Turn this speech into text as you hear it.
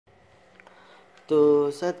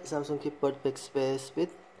To set Samsung keyboard backspace speed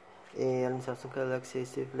in Samsung Galaxy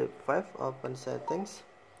Z Flip 5, open settings,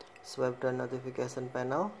 swipe the notification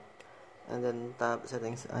panel, and then tap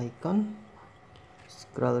settings icon.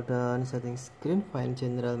 Scroll down settings screen, find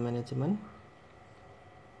general management.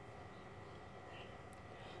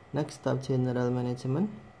 Next, tap general management,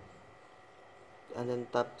 and then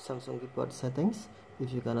tap Samsung keyboard settings.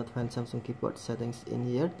 If you cannot find Samsung keyboard settings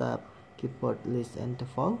in here, tap keyboard list and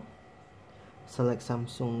default. Select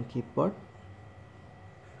Samsung keyboard,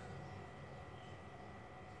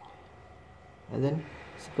 and then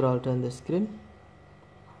scroll down the screen,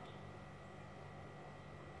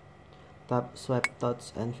 tap swipe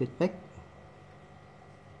touch and feedback,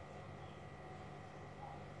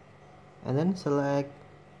 and then select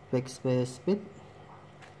backspace speed.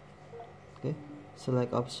 Okay,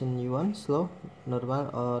 select option you want, slow, normal,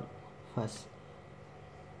 or fast.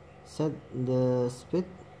 Set the speed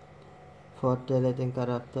for deleting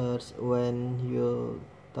characters when you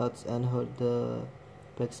touch and hold the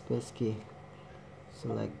backspace key.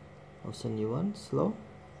 Select option you want, slow,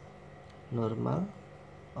 normal,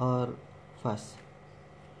 or fast.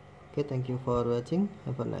 Okay, thank you for watching.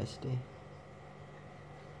 Have a nice day.